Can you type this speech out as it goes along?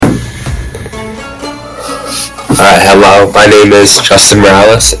Hello, my name is Justin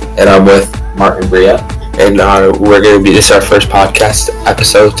Morales, and I'm with Martin Bria. and we're going to be, this is our first podcast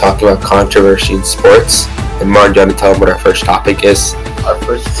episode talking about controversy in sports. And Martin, do you want to tell them what our first topic is? Our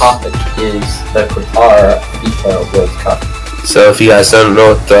first topic is the Qatar FIFA World Cup. So if you guys don't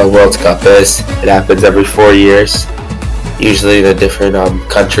know what the World Cup is, it happens every 4 years, usually in a different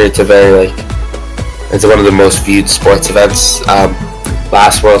country. It's it's one of the most viewed sports events.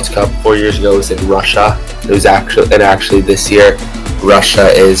 Last World Cup 4 years ago was in Russia. Actually this year, Russia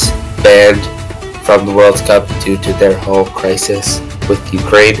is banned from the World Cup due to their whole crisis with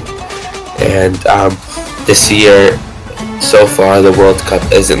Ukraine. And this year, so far, the World Cup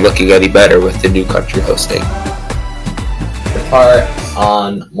isn't looking any better with the new country hosting. Qatar,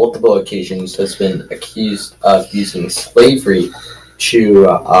 on multiple occasions, has been accused of using slavery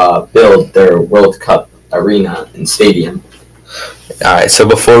to build their World Cup arena and stadium. Alright, so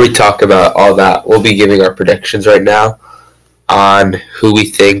before we talk about all that, we'll be giving our predictions right now on who we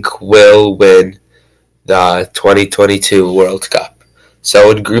think will win the 2022 World Cup.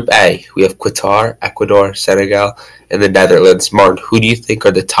 So in Group A, we have Qatar, Ecuador, Senegal, and the Netherlands. Martin, who do you think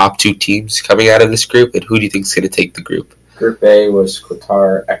are the top two teams coming out of this group, and who do you think is going to take the group? Group A was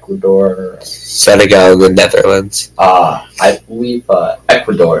Qatar, Ecuador, Senegal, and the Netherlands. I believe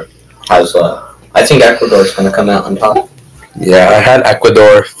Ecuador has. I think Ecuador is going to come out on top. Yeah, I had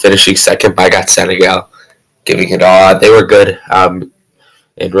Ecuador finishing second, but I got Senegal giving it all. They were good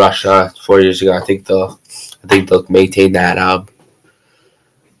in Russia 4 years ago. I think they'll maintain that.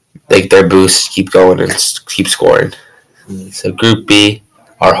 Take their boost, keep going, and keep scoring. So Group B,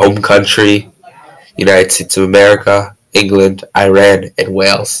 our home country, United States of America, England, Iran, and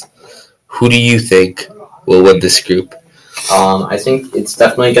Wales. Who do you think will win this group? I think it's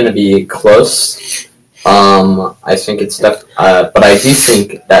definitely going to be close. I think it's but I do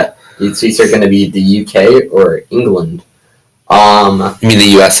think that it's either going to be the UK or England. You mean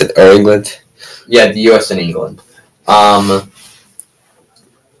the US or England? Yeah, the US and England.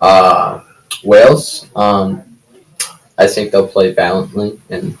 Wales. I think they'll play valiantly,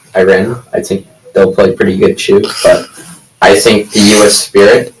 and Iran. I think they'll play pretty good too. But I think the US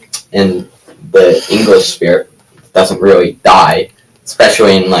spirit and the English spirit doesn't really die,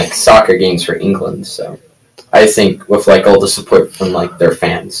 especially in soccer games for England. So I think with all the support from their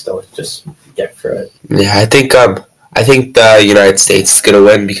fans, they'll just get through it. Yeah, I think the United States is gonna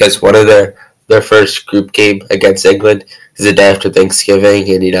win because one of their first group game against England is the day after Thanksgiving,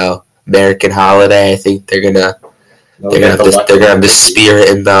 and American holiday. I think they're gonna have the spirit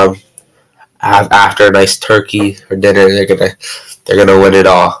in them. After a nice turkey or dinner, they're gonna win it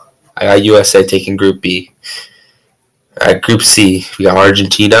all. I got USA taking Group B. Group C, we got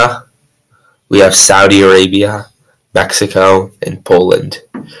Argentina, we have Saudi Arabia, Mexico, and Poland.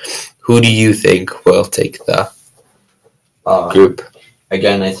 Who do you think will take the group?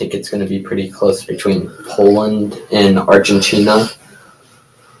 Again, I think it's going to be pretty close between Poland and Argentina.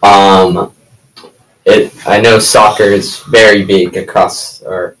 I know soccer is very big across,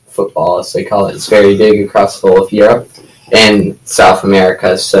 or football as they call it, it's very big across the whole of Europe and South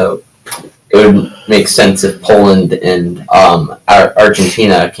America, so it would make sense if Poland and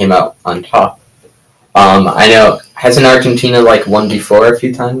Argentina came out on top. I know, hasn't Argentina won before a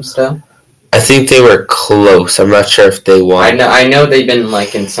few times though? I think they were close. I'm not sure if they won. I know they've been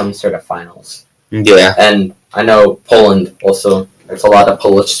in some sort of finals. Yeah. And I know Poland also. There's a lot of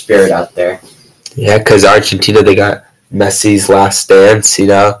Polish spirit out there. Yeah, because Argentina, they got Messi's last dance.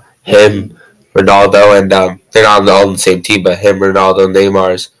 Him, Ronaldo, and they're not all on the same team, but him, Ronaldo,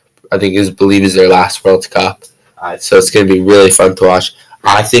 Neymar's. I think is their last World Cup. So it's going to be really fun to watch.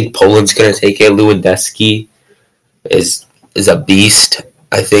 I think Poland's going to take it. Lewandowski is a beast.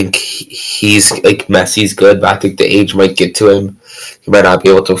 I think he's Messi's good, but I think the age might get to him. He might not be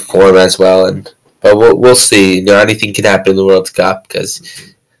able to perform as well, but we'll see. Anything can happen in the World Cup because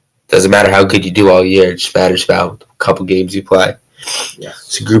it doesn't matter how good you do all year. It just matters about a couple games you play. Yeah.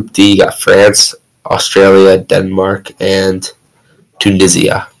 So Group D, you got France, Australia, Denmark, and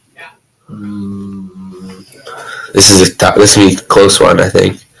Tunisia. This will be a close one, I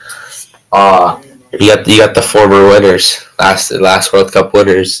think. You got the former winners, last World Cup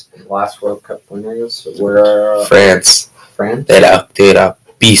winners. Last World Cup winners were France. France. They had a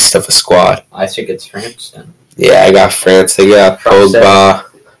beast of a squad. I think it's France then. Yeah, I got France. They got Pogba,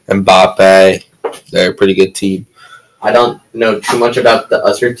 Mbappe. They're a pretty good team. I don't know too much about the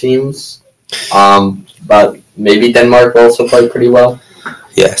other teams, but maybe Denmark will also play pretty well.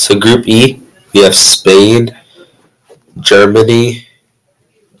 Yeah, so Group E, we have Spain, Germany,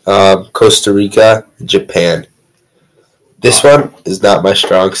 Costa Rica, Japan. This one is not my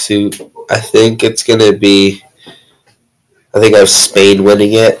strong suit. I think it's going to be I think I have Spain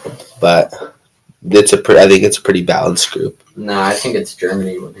winning it, but I think it's a pretty balanced group. No, I think it's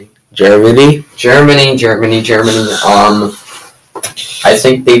Germany winning. Germany. I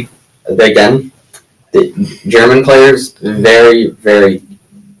think the German players very, very,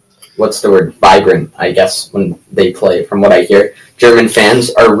 what's the word? Vibrant, I guess, when they play. From what I hear, German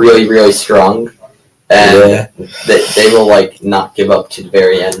fans are really, really strong, and they will not give up to the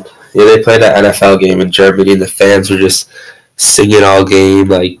very end. Yeah, they played an NFL game in Germany, and the fans were just singing all game,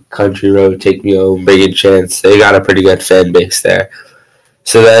 like Country Road, Take Me Home, Big Chance. They got a pretty good fan base there.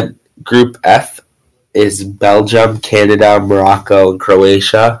 So then Group F is Belgium, Canada, Morocco, and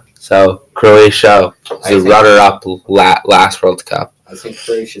Croatia. So Croatia is the runner-up last World Cup. I think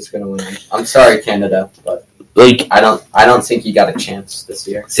Croatia's going to win. I'm sorry, Canada, but I don't think you got a chance this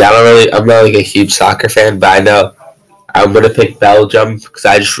year. See, I'm not a huge soccer fan, but I know I'm going to pick Belgium because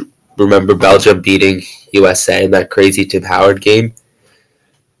I just remember Belgium beating USA in that crazy Tim Howard game.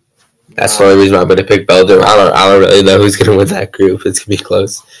 That's the only reason why I'm going to pick Belgium. I don't really know who's going to win that group. It's going to be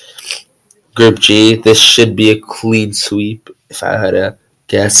close. Group G, this should be a clean sweep if I had to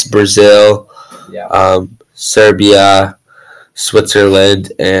guess. Brazil, Serbia,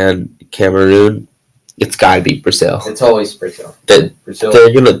 Switzerland, and Cameroon. It's got to be Brazil. It's always Brazil. They're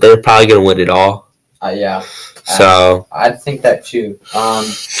probably going to win it all. Yeah. So I think that too.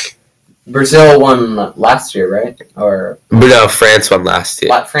 Brazil won last year, right? No, France won last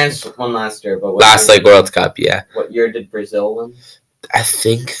year. France won last year, but World Cup, yeah. What year did Brazil win? I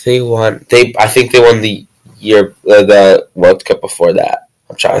think they won. I think they won the year the World Cup before that.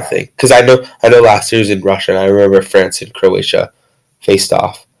 I'm trying to think because I know last year was in Russia, and I remember France and Croatia faced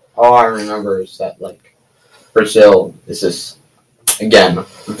off. All I remember is that Brazil is this again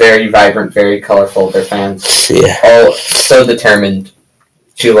very vibrant, very colorful. Their fans, all so determined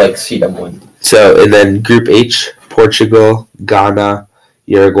to see them win. So and then Group H: Portugal, Ghana,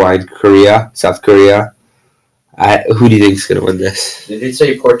 Uruguay, and South Korea. Who do you think is going to win this? Did you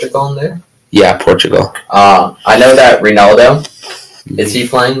say Portugal in there? Yeah, Portugal. I know that Ronaldo. Is he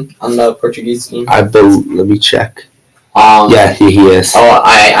playing on the Portuguese team? Let me check. Yeah, he is. Oh,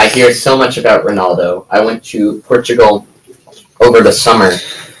 I hear so much about Ronaldo. I went to Portugal over the summer,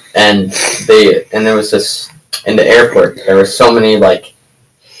 and there was this in the airport. There were so many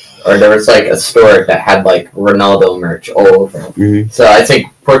there was a store that had Ronaldo merch all over. Mm-hmm. So I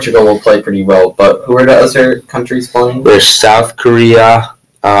think Portugal will play pretty well. But who are the other countries playing? There's South Korea,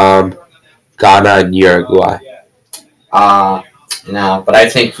 Ghana, and Uruguay. No, but I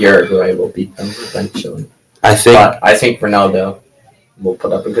think Uruguay will beat them eventually. I think Ronaldo will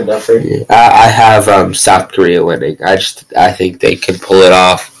put up a good effort. Yeah, I have South Korea winning. I think they can pull it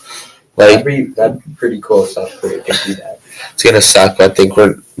off. That'd be pretty cool if South Korea can do that. It's gonna suck. I think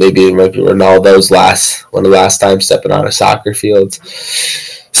it might be Ronaldo's one of the last times stepping on a soccer field.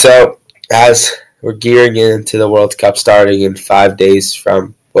 So as we're gearing into the World Cup starting in 5 days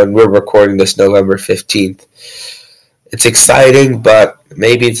from when we're recording this, November 15th. It's exciting, but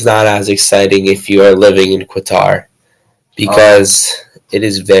maybe it's not as exciting if you are living in Qatar because it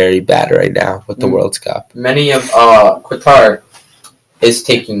is very bad right now with the World Cup. Many of Qatar is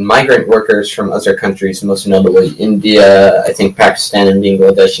taking migrant workers from other countries, most notably India, I think Pakistan and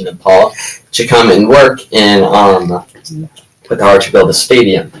Bangladesh and Nepal, to come and work in Qatar to build a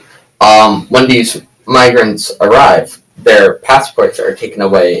stadium. When these migrants arrive, their passports are taken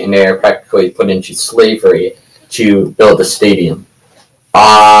away and they are practically put into slavery to build a stadium.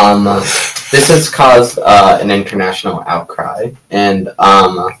 This has caused an international outcry, and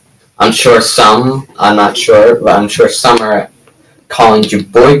I'm sure some, I'm not sure, but I'm sure some are calling to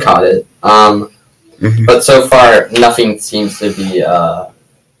boycott it. But so far, nothing seems to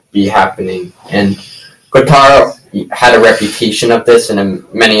be happening. And Qatar had a reputation of this, and in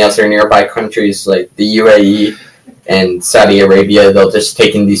many other nearby countries like the UAE and Saudi Arabia, they'll just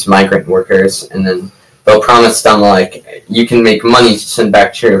take in these migrant workers, and then they'll promise them, you can make money to send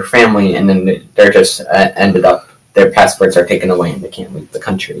back to your family, and then they're just ended up, their passports are taken away and they can't leave the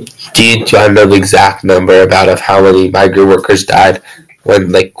country. Do you know the exact number of how many migrant workers died when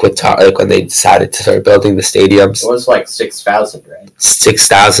Qatar, when they decided to start building the stadiums? It was 6,000, right?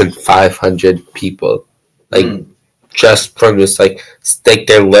 6,500 people. Just from just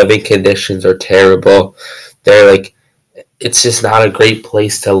their living conditions are terrible. They're it's just not a great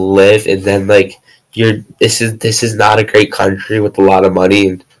place to live, and then this is not a great country with a lot of money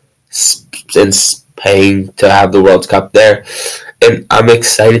and paying to have the World Cup there. And I'm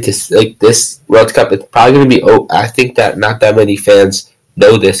excited to this World Cup. It's probably going to be. I think that not that many fans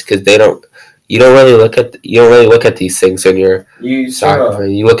know this because they don't. You don't really look at these things when you're soccer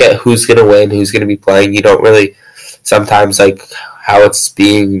fan. You look at who's going to win, who's going to be playing. You don't really sometimes like how it's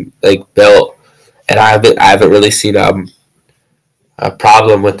being like built, and I haven't really seen a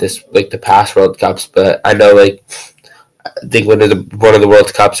problem with this like the past World Cups, but I know like I think one of the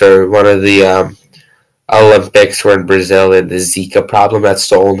World Cups or one of the Olympics were in Brazil and the Zika problem. That's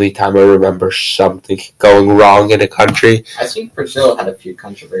the only time I remember something going wrong in a country. I think Brazil had a few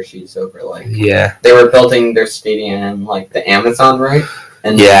controversies over like Yeah, they were building their stadium in like the Amazon, right?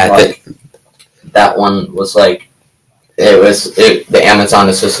 And yeah, like that one was like the Amazon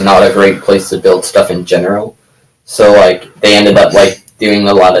is just not a great place to build stuff in general. So like they ended up like doing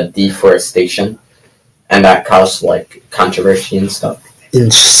a lot of deforestation, and that caused like controversy and stuff. it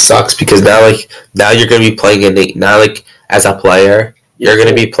just sucks because now you're gonna be playing now like as a player you're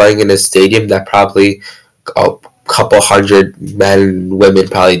gonna be playing in a stadium that probably a couple hundred men and women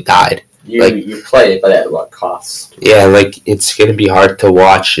probably died. You play, but at what cost? Yeah, like it's gonna be hard to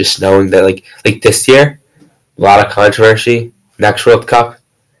watch just knowing that like this year, a lot of controversy. Next World Cup,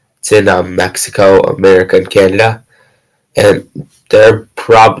 it's in Mexico, America, and Canada, and they're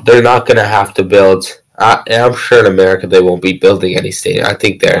not gonna have to build. I'm sure in America they won't be building any stadium. I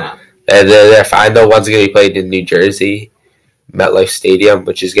think they're I know one's gonna be played in New Jersey, MetLife Stadium,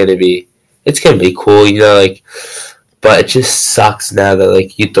 which is it's gonna be cool, like. But it just sucks now that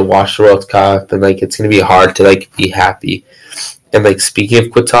like you have to watch the World Cup and like it's gonna be hard to like be happy. And like speaking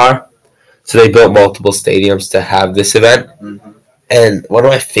of Qatar, so they built multiple stadiums to have this event. Mm-hmm. And one of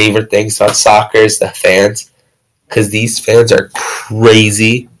my favorite things about soccer is the fans, because these fans are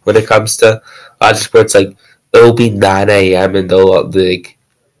crazy when it comes to a lot of sports. Like it'll be 9 a.m. and they'll be like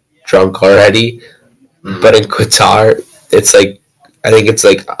drunk already. Mm-hmm. But in Qatar, it's like I think it's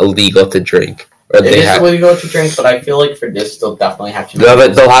like illegal to drink. It is illegal to drink, but I feel like for this, they'll definitely have to.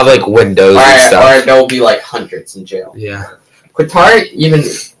 They'll have like windows and stuff. Or there'll be like hundreds in jail. Yeah. Qatar, even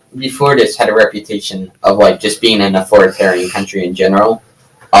before this, had a reputation of like just being an authoritarian country in general.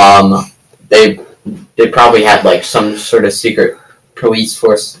 They probably had like some sort of secret police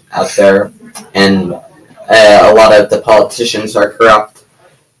force out there, and a lot of the politicians are corrupt.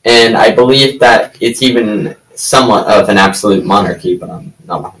 And I believe that it's even somewhat of an absolute monarchy, but I'm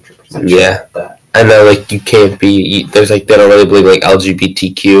not 100% sure about that. I know, like, you can't be, there's, like, they don't really believe, like,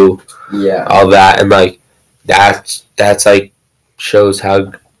 LGBTQ, all that, and, like, that's, like, shows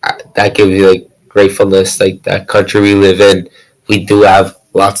how, that gives you, like, gratefulness, like, that country we live in, we do have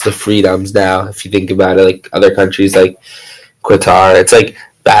lots of freedoms now, if you think about it, like, other countries, like, Qatar, it's, like,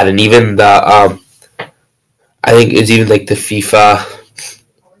 bad, and even the, I think it's even, like, the FIFA,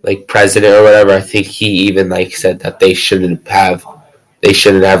 like, president or whatever, I think he even, like, said that they shouldn't have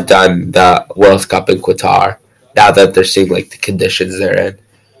done the World Cup in Qatar now that they're seeing like the conditions they're in.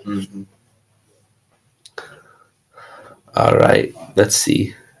 Mm-hmm. All right, let's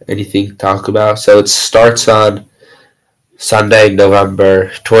see. Anything to talk about? So it starts on Sunday, November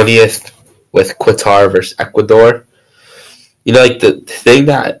 20th with Qatar versus Ecuador. Like the thing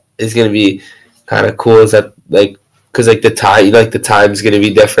that is going to be kind of cool is that like because like the time, the time's going to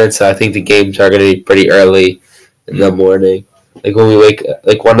be different. So I think the games are going to be pretty early in the morning. Like when we wake,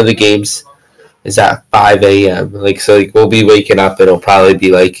 like one of the games is at 5 a.m. Like so, like we'll be waking up and it'll probably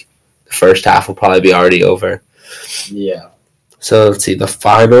be like the first half will probably be already over. Yeah. So let's see. The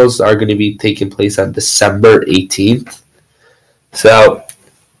finals are going to be taking place on December 18th. So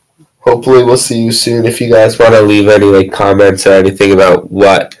hopefully we'll see you soon. If you guys want to leave any like comments or anything about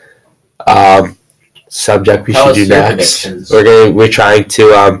what subject we should do next, we're trying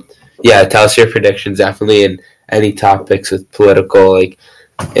to tell us your predictions definitely and. Any topics with political, like,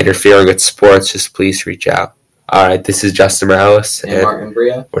 interfering with sports, just please reach out. All right, this is Justin Morales. And Martin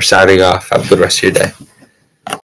Bria. We're signing off. Have a good rest of your day.